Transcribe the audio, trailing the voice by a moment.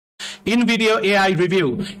InVideo AI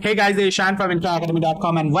review. Hey guys, this is Shan from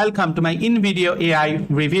introacademy.com and welcome to my InVideo AI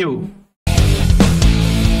review.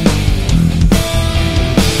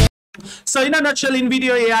 So in a nutshell,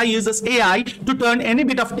 InVideo AI uses AI to turn any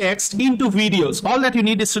bit of text into videos. All that you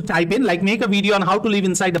need is to type in, like make a video on how to live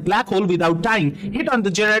inside a black hole without dying. Hit on the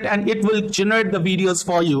generate and it will generate the videos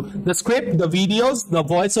for you. The script, the videos, the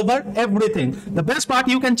voiceover, everything. The best part,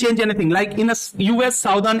 you can change anything, like in a US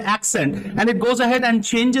Southern accent, and it goes ahead and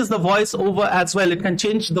changes the voiceover as well. It can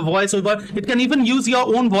change the voiceover. It can even use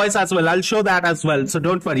your own voice as well. I'll show that as well, so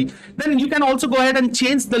don't worry. Then you can also go ahead and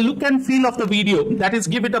change the look and feel of the video. That is,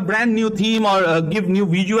 give it a brand new theme or give new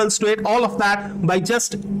visuals to it, all of that by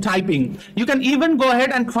just typing. You can even go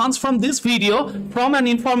ahead and transform this video from an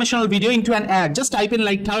informational video into an ad. Just type in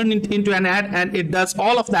like turn it into an ad and it does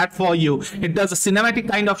all of that for you. It does a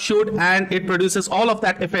cinematic kind of shoot and it produces all of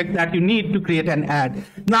that effect that you need to create an ad.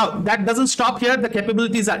 Now that doesn't stop here. The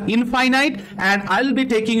capabilities are infinite and I'll be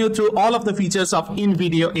taking you through all of the features of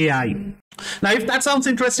InVideo AI. Now if that sounds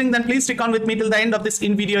interesting, then please stick on with me till the end of this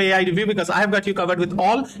InVideo AI review, because I have got you covered with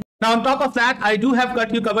all. Now on top of that, I do have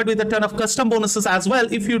got you covered with a ton of custom bonuses as well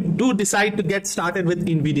if you do decide to get started with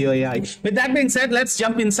InVideo AI. With that being said, let's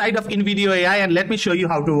jump inside of InVideo AI and let me show you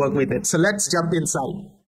how to work with it. So let's jump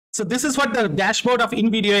inside. So this is what the dashboard of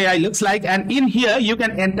InVideo AI looks like, and in here you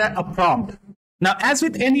can enter a prompt. Now, as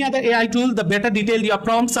with any other AI tool, the better detailed your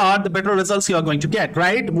prompts are, the better results you are going to get,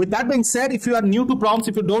 right? With that being said, if you are new to prompts,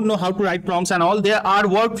 if you don't know how to write prompts and all, there are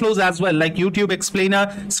workflows as well, like YouTube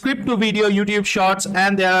Explainer, script to video, YouTube Shorts,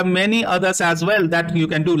 and there are many others as well that you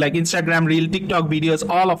can do, like Instagram Reel, TikTok videos,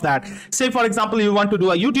 all of that. Say, for example, you want to do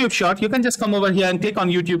a YouTube Short, you can just come over here and click on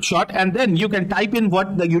YouTube Short, and then you can type in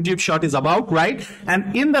what the YouTube Short is about, right?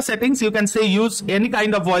 And in the settings, you can say use any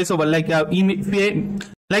kind of voiceover,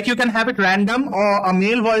 like you can have it random or a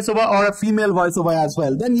male voiceover or a female voiceover as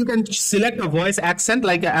well. Then you can select a voice accent,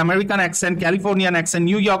 like an American accent, Californian accent,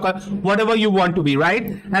 New Yorker, whatever you want to be,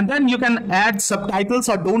 right? And then you can add subtitles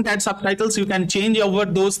or don't add subtitles. You can change over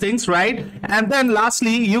those things, right? And then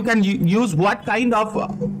lastly, you can use what kind of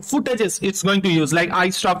footages it's going to use, like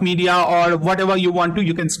iStock media or whatever you want to,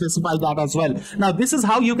 you can specify that as well. Now, this is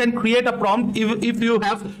how you can create a prompt if you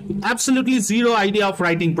have absolutely zero idea of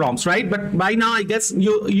writing prompts, right? But by now, I guess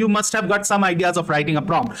you must have got some ideas of writing a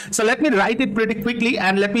prompt. So let me write it pretty quickly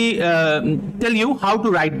and let me tell you how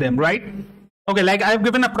to write them, right? Okay, like I've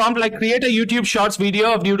given a prompt like create a YouTube Shorts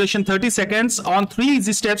video of duration 30 seconds on 3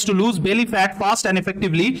 easy steps to lose belly fat fast and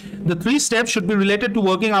effectively. The 3 steps should be related to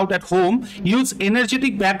working out at home. Use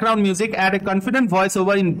energetic background music, add a confident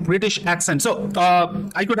voiceover in British accent. So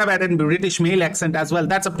I could have added British male accent as well.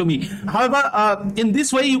 That's up to me. However, in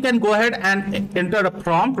this way, you can go ahead and enter a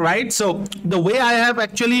prompt, right? So the way I have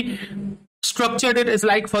actually structured it is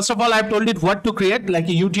like, first of all, I've told it what to create, like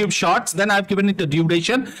a YouTube Shorts. Then I've given it a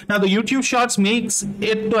duration. Now the YouTube Shorts makes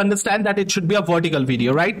it to understand that it should be a vertical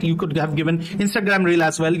video, right? You could have given Instagram Reel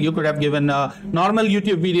as well. You could have given a normal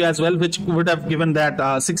YouTube video as well, which would have given that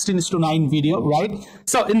 16:9 video, right?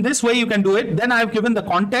 So in this way you can do it. Then I've given the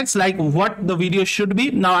context, like what the video should be.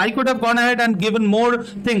 Now I could have gone ahead and given more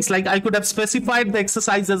things, like I could have specified the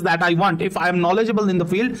exercises that I want. If I'm knowledgeable in the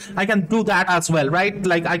field, I can do that as well, right?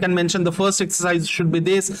 Like I can mention the first exercise should be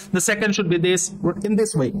this, the second should be this, in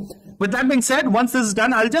this way. With that being said, once this is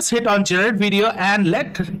done, I'll just hit on generate video and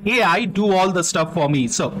let AI do all the stuff for me.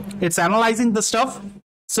 So it's analyzing the stuff.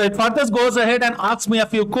 So it further goes ahead and asks me a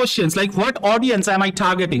few questions, like what audience am I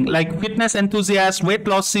targeting? Like fitness enthusiasts, weight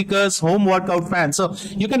loss seekers, home workout fans. So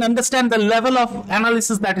you can understand the level of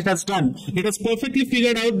analysis that it has done. It has perfectly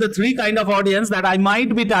figured out the 3 kind of audience that I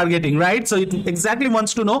might be targeting, right? So it exactly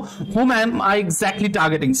wants to know whom am I exactly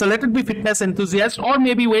targeting. So let it be fitness enthusiasts or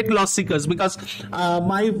maybe weight loss seekers, because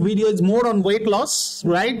my video is more on weight loss,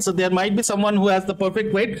 right? So there might be someone who has the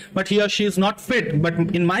perfect weight, but he or she is not fit. But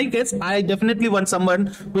in my case, I definitely want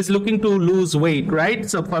someone who is looking to lose weight, right?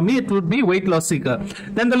 So for me, it would be weight loss seeker.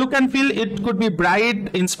 Then the look and feel, it could be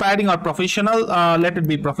bright, inspiring, or professional. Let it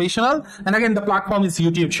be professional. And again, the platform is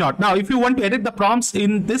YouTube Short. Now, if you want to edit the prompts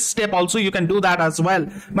in this step also, you can do that as well.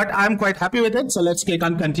 But I'm quite happy with it. So let's click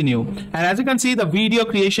on continue. And as you can see, the video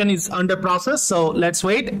creation is under process. So let's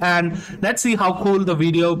wait and let's see how cool the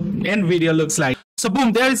end video looks like. So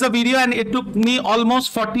boom, there is a video and it took me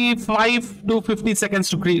almost 45 to 50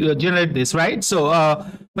 seconds to generate this, right? So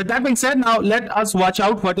with that being said, now let us watch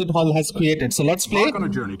out what it all has created. So let's play. Embark on a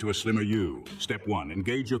journey to a slimmer you. Step 1,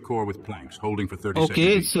 engage your core with planks, holding for 30 seconds.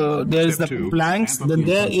 Okay, so there is the planks, then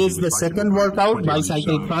there is the second workout,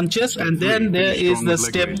 bicycle crunches, and then there is the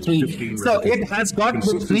step 3. So it has got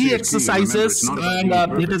the 3 exercises and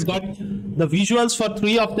it has got the visuals for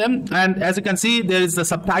 3 of them, and as you can see, there is the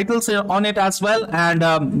subtitles on it as well, and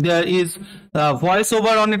there is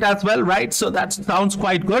voiceover on it as well, right? So that sounds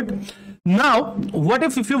quite good. Now, what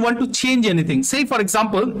if you want to change anything? Say, for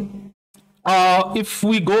example, if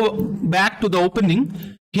we go back to the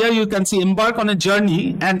opening, here you can see embark on a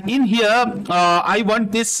journey, and in here I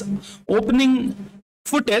want this opening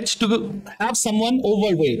footage to have someone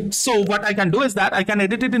overweight. So what I can do is that I can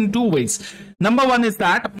edit it in 2 ways. Number one is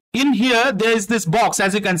that in here there is this box.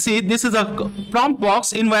 As you can see, this is a prompt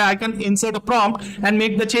box in where I can insert a prompt and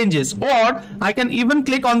make the changes, or I can even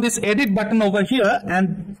click on this edit button over here,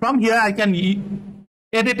 and from here I can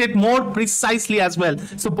edit it more precisely as well.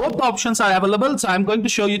 So both the options are available. So I'm going to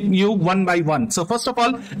show you one by one. So first of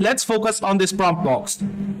all, let's focus on this prompt box.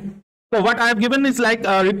 So what I have given is like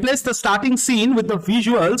replace the starting scene with the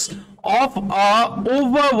visuals of a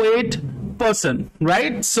overweight person,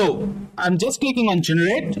 right? So I'm just clicking on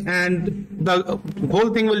generate, and the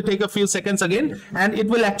whole thing will take a few seconds again, and it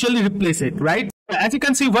will actually replace it, right? As you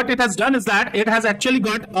can see, what it has done is that it has actually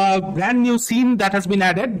got a brand new scene that has been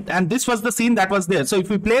added, and this was the scene that was there. So if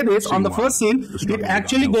we play this on the first scene, it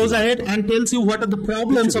actually goes ahead and tells you what are the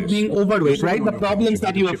problems of being overweight, right? The problems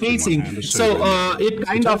that you are facing. So it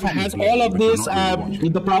kind of has all of this.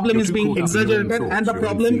 The problem is being exaggerated, and the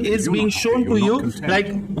problem is being shown to you,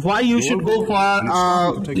 like why you should go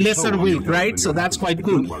for lesser weight, right? So that's quite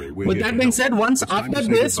cool. With that being said, once after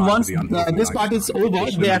this, once this part is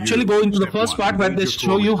over, they actually go into the first part where they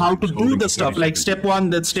show you how to do the stuff, like step 1,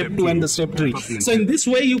 then step 2, and the step 3. So in this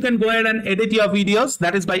way, you can go ahead and edit your videos.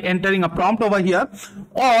 That is by entering a prompt over here,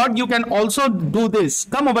 or you can also do this.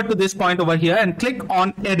 Come over to this point over here and click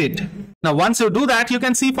on edit. Now, once you do that, you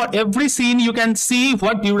can see for every scene, you can see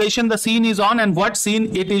what duration the scene is on and what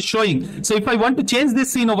scene it is showing. So if I want to change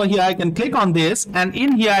this scene over here, I can click on this, and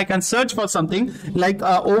in here I can search for something like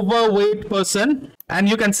a overweight person. And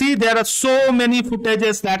you can see there are so many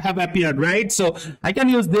footages that have appeared, right? So I can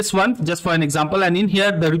use this one just for an example. And in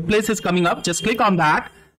here, the replace is coming up. Just click on that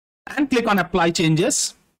and click on apply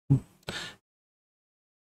changes.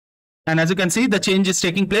 And as you can see, the change is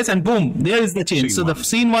taking place, and boom, there is the change. So the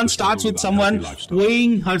scene 1 starts with someone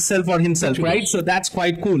weighing herself or himself, right? So that's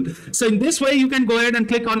quite cool. So in this way, you can go ahead and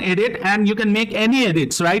click on edit, and you can make any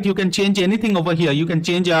edits, right? You can change anything over here. You can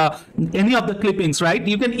change any of the clippings, right?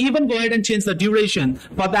 You can even go ahead and change the duration.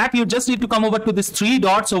 For that, you just need to come over to this 3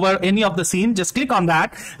 dots over any of the scene. Just click on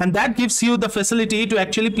that, and that gives you the facility to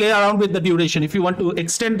actually play around with the duration. If you want to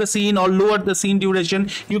extend the scene or lower the scene duration,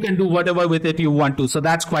 you can do whatever with it you want to. So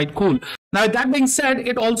that's quite cool. Now, that being said,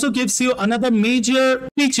 it also gives you another major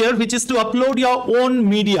feature, which is to upload your own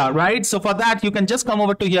media, right? So for that, you can just come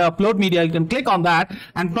over to here, upload media. You can click on that,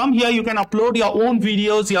 and from here, you can upload your own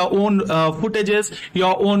videos, your own footages,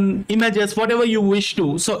 your own images, whatever you wish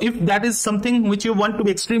to. So if that is something which you want to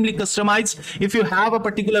be extremely customized, if you have a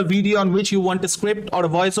particular video on which you want a script or a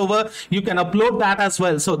voiceover, you can upload that as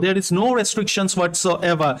well. So there is no restrictions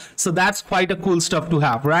whatsoever. So that's quite a cool stuff to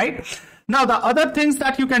have, right? Now, the other things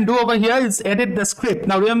that you can do over here is edit the script.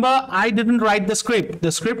 Now, remember, I didn't write the script. The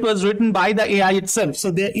script was written by the AI itself.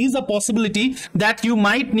 So there is a possibility that you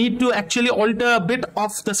might need to actually alter a bit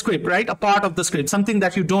of the script, right? A part of the script, something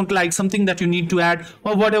that you don't like, something that you need to add,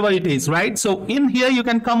 or whatever it is, right? So in here, you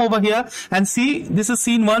can come over here and see, this is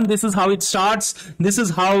scene 1. This is how it starts. This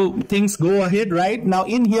is how things go ahead, right? Now,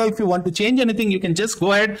 in here, if you want to change anything, you can just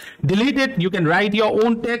go ahead, delete it. You can write your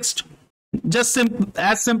own text. Just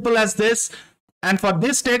as simple as this. And for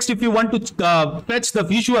this text, if you want to fetch the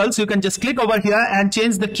visuals, you can just click over here and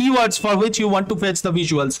change the keywords for which you want to fetch the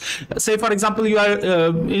visuals. Say, for example, you are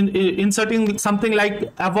inserting something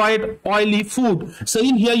like avoid oily food. So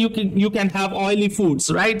in here, you can have oily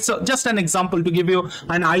foods, right? So just an example to give you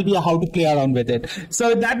an idea how to play around with it.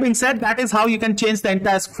 So that being said, that is how you can change the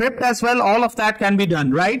entire script as well. All of that can be done,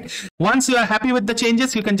 right? Once you are happy with the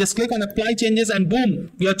changes, you can just click on apply changes, and boom,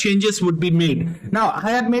 your changes would be made. Now, I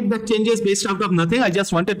had made the changes based out of nothing. I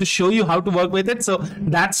just wanted to show you how to work with it. So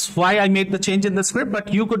that's why I made the change in the script,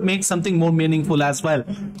 but you could make something more meaningful as well.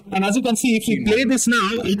 And as you can see, if you play this now,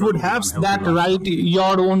 it would have that write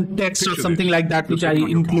your own text or something like that, which I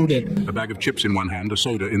included. A bag of chips in one hand, a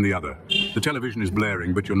soda in the other. The television is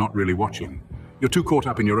blaring, but you're not really watching. You're too caught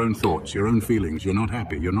up in your own thoughts, your own feelings. You're not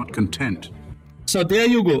happy. You're not content. So there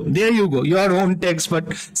you go, your own text.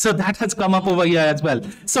 But so that has come up over here as well.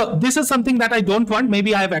 So this is something that I don't want.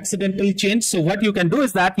 Maybe I have accidentally changed. So what you can do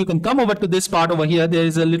is that you can come over to this part over here. There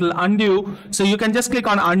is a little undo. So you can just click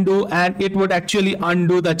on undo and it would actually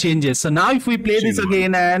undo the changes. So now if we play this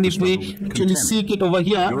again and if we actually seek it over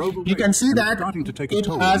here, you can see that it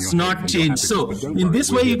has not changed. So in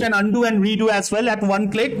this way you can undo and redo as well at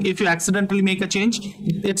one click. If you accidentally make a change,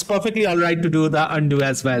 it's perfectly all right to do the undo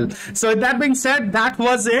as well. So with that being said, that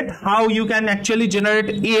was it, how you can actually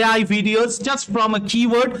generate AI videos just from a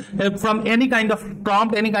keyword, from any kind of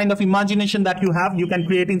prompt, any kind of imagination that you have. You can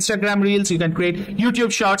create Instagram reels, you can create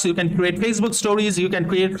YouTube shorts, you can create Facebook stories, you can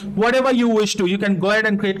create whatever you wish to. You can go ahead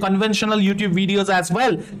and create conventional YouTube videos as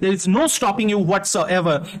well. There is no stopping you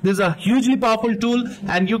whatsoever. This is a hugely powerful tool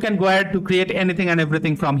and you can go ahead to create anything and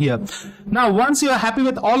everything from here. Now once you are happy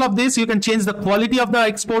with all of this, you can change the quality of the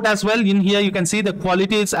export as well. In here you can see the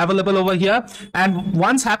quality is available over here, and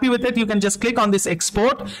once happy with it, you can just click on this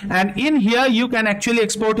export, and in here you can actually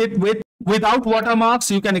export it without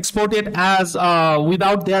watermarks. You can export it as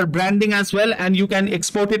without their branding as well, and you can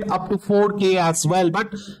export it up to 4K as well.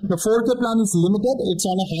 But the 4K plan is limited, it's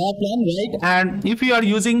on a higher plan, right? And if you are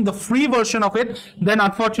using the free version of it, then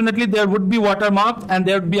unfortunately there would be watermark and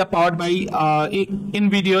there would be a powered by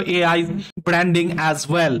InVideo AI branding as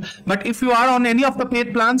well. But if you are on any of the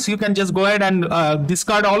paid plans, you can just go ahead and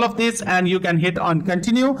discard all of this and you can hit on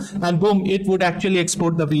continue, and boom, it would actually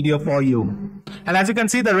export the video for you. And as you can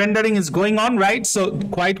see, the rendering is going on, right? So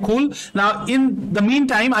quite cool. Now in the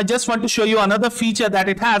meantime, I just want to show you another feature that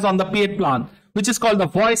it has on the paid plan, which is called the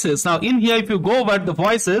voices. Now in here, if you go over the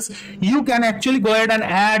voices, you can actually go ahead and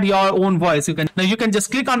add your own voice. You can just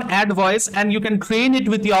click on add voice and you can train it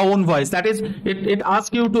with your own voice. That is, it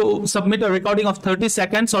asks you to submit a recording of 30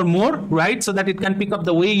 seconds or more, right? So that it can pick up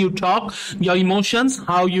the way you talk, your emotions,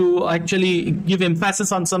 how you actually give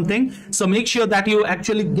emphasis on something. So make sure that you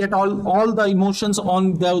actually get all the emotions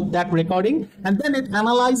on that recording, and then it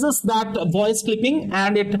analyzes that voice clipping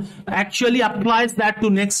and it actually applies that to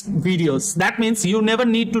next videos. That means you never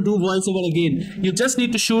need to do voiceover again. You just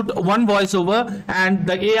need to shoot one voiceover and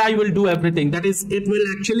the AI will do everything. That is, it will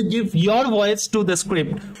actually give your voice to the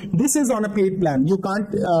script. This is on a paid plan. You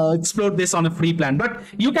can't explore this on a free plan, but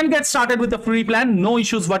you can get started with a free plan, no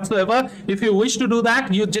issues whatsoever. If you wish to do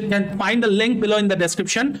that, you can find a link below in the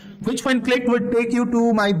description, which when clicked would take you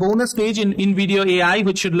to my bonus page in InVideo AI,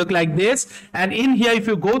 which should look like this. And in here, if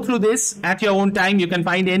you go through this at your own time, you can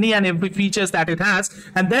find any and every features that it has,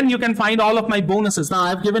 and then you can find all of my bonuses. Now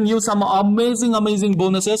I've given you some amazing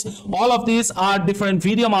bonuses. All of these are different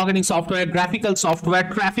video marketing software, graphical software,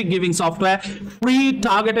 traffic giving software, free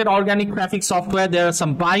targeted organic traffic software. There are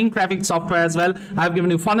some buying traffic software as well. I've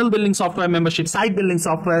given you funnel building software, membership site building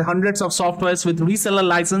software, hundreds of softwares with reseller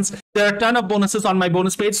license. There are a ton of bonuses on my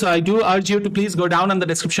bonus page, so I do urge you to please go down in the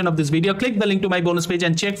description of this video, click the link to my bonus page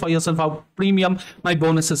and check for yourself how premium my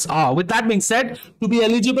bonuses are. With that being said, to be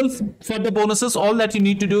eligible for the bonuses, all that you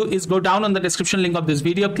need to do is go down on the description link of this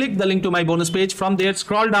video, click the link to my bonus page. From there,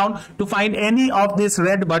 scroll down to find any of these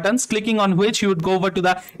red buttons, clicking on which you would go over to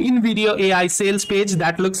the InVideo AI sales page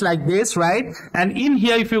that looks like this, right? And in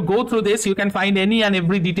here, if you go through this, you can find any and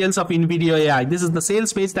every details of InVideo AI. This is the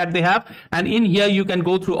sales page that they have, and in here you can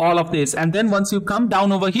go through all of this. And then once you come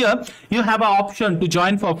down over here, you have an option to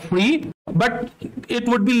join for free, but it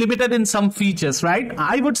would be limited in some features, right?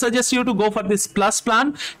 I would suggest you to go for this plus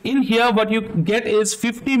plan. In here, what you get is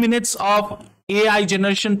 50 minutes of AI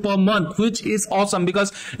generation per month, which is awesome,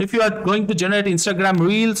 because if you are going to generate Instagram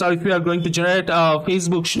reels or if you are going to generate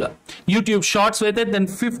Facebook YouTube shorts with it, then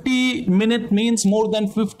 50 minutes means more than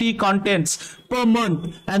 50 contents per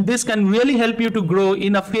month, and this can really help you to grow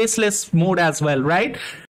in a faceless mode as well, right?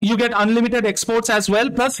 You get unlimited exports as well,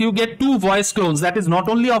 plus you get 2 voice clones. That is not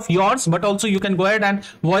only of yours, but also you can go ahead and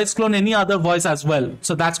voice clone any other voice as well.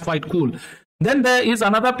 So that's quite cool. Then there is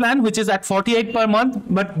another plan which is at 48 per month,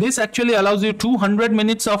 but this actually allows you 200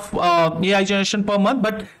 minutes of AI generation per month.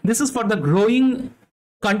 But this is for the growing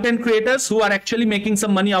content creators who are actually making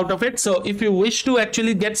some money out of it. So if you wish to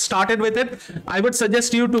actually get started with it, I would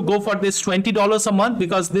suggest you to go for this $20 a month,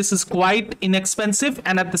 because this is quite inexpensive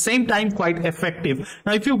and at the same time quite effective.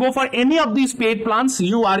 Now if you go for any of these paid plans,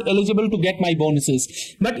 you are eligible to get my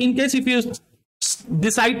bonuses. But in case if you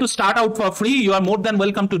decide to start out for free, you are more than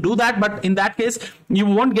welcome to do that, but in that case you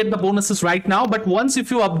won't get the bonuses right now. But once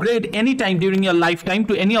if you upgrade anytime during your lifetime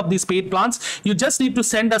to any of these paid plans, you just need to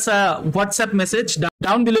send us a WhatsApp message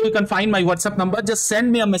Down below, you can find my WhatsApp number. Just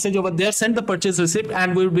send me a message over there, send the purchase receipt,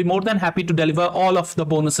 and we'll be more than happy to deliver all of the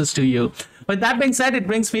bonuses to you. With that being said, it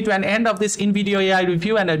brings me to an end of this InVideo AI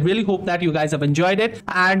review, and I really hope that you guys have enjoyed it.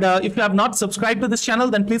 And if you have not subscribed to this channel,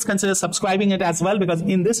 then please consider subscribing it as well, because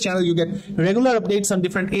in this channel, you get regular updates on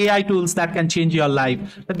different AI tools that can change your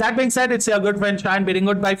life. With that being said, it's your good friend Shine bidding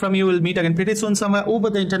goodbye from you. We'll meet again pretty soon somewhere over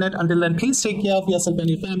the internet. Until then, please take care of yourself and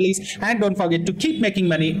your families, and don't forget to keep making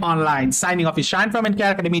money online. Signing off is Shine from NK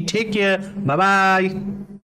Academy. Take care. Bye-bye.